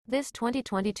This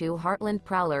 2022 Heartland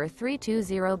Prowler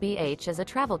 320BH is a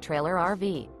travel trailer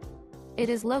RV. It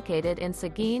is located in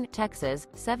Seguin, Texas,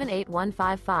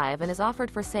 78155 and is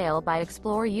offered for sale by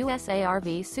ExploreUSA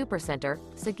RV Supercenter,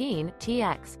 Seguin,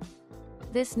 TX.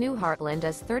 This new Heartland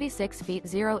is 36 feet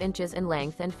 0 inches in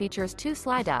length and features 2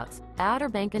 slideouts, outer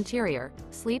bank interior,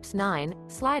 sleeps 9,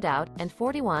 slideout, and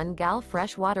 41 gal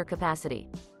fresh water capacity.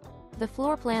 The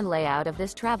floor plan layout of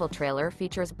this travel trailer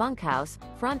features bunkhouse,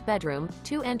 front bedroom,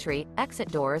 2 entry,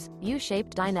 exit doors,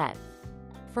 U-shaped dinette.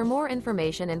 For more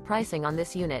information and pricing on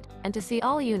this unit, and to see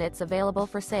all units available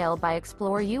for sale by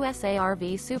ExploreUSA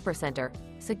RV Supercenter,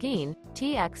 Seguin,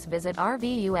 TX, visit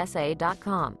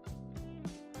RVUSA.com.